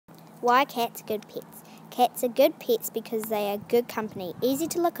Why cats are good pets? Cats are good pets because they are good company, easy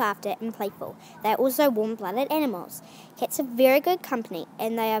to look after and playful. They are also warm-blooded animals. Cats are very good company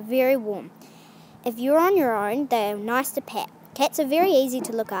and they are very warm. If you're on your own, they are nice to pet. Cats are very easy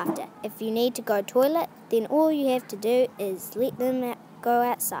to look after. If you need to go toilet, then all you have to do is let them go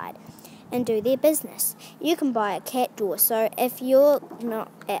outside and do their business. You can buy a cat door, so if you're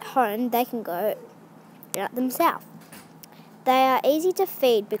not at home, they can go out themselves. They are easy to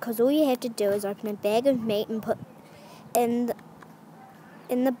feed because all you have to do is open a bag of meat and put in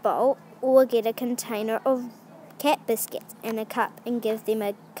the bowl, or get a container of cat biscuits and a cup and give them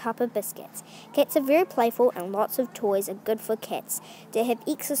a cup of biscuits. Cats are very playful and lots of toys are good for cats to have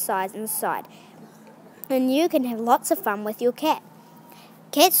exercise inside. And you can have lots of fun with your cat.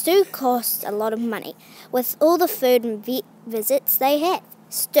 Cats do cost a lot of money with all the food and vet visits they have.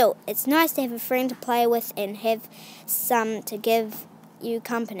 Still, it's nice to have a friend to play with and have some to give you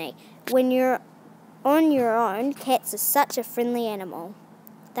company. When you're on your own, cats are such a friendly animal.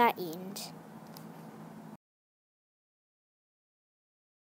 The end.